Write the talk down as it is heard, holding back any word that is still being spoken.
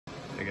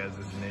guys,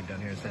 this is Nate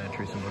down here in Santa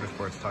Teresa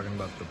Motorsports talking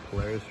about the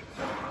Polaris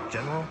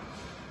General.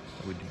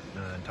 We did,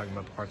 talking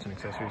about the parts and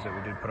accessories that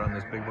we did put on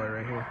this big boy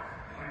right here.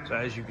 So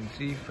as you can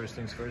see, first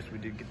things first, we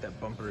did get that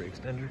bumper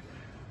extender,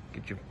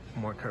 get you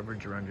more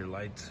coverage around your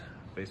lights.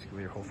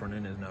 Basically your whole front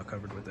end is now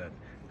covered with that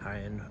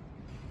high-end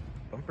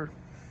bumper.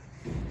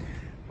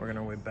 Working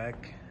our way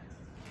back,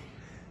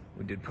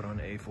 we did put on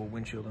a full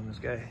windshield on this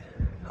guy.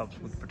 Helps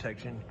with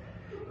protection,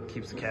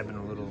 keeps the cabin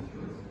a little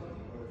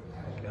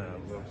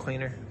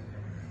cleaner.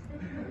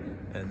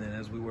 And then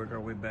as we work our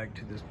way back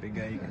to this big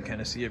guy, you can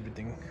kind of see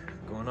everything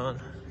going on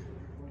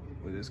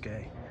with this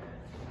guy.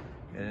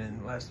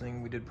 And last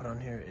thing we did put on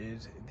here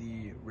is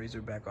the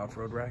RazorBack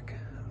Off-road Rack.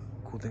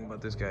 Cool thing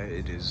about this guy,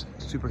 it is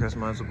super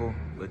customizable.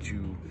 Lets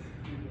you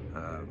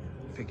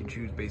pick and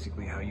choose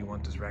basically how you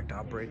want this rack to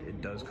operate.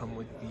 It does come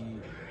with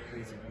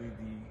basically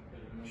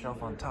the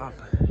shelf on top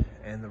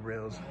and the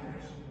rails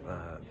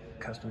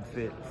custom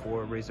fit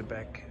for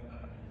RazorBack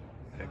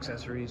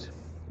accessories,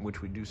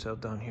 which we do sell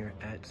down here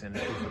at Santa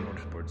Teresa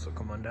Motorsports. So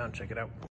come on down, check it out.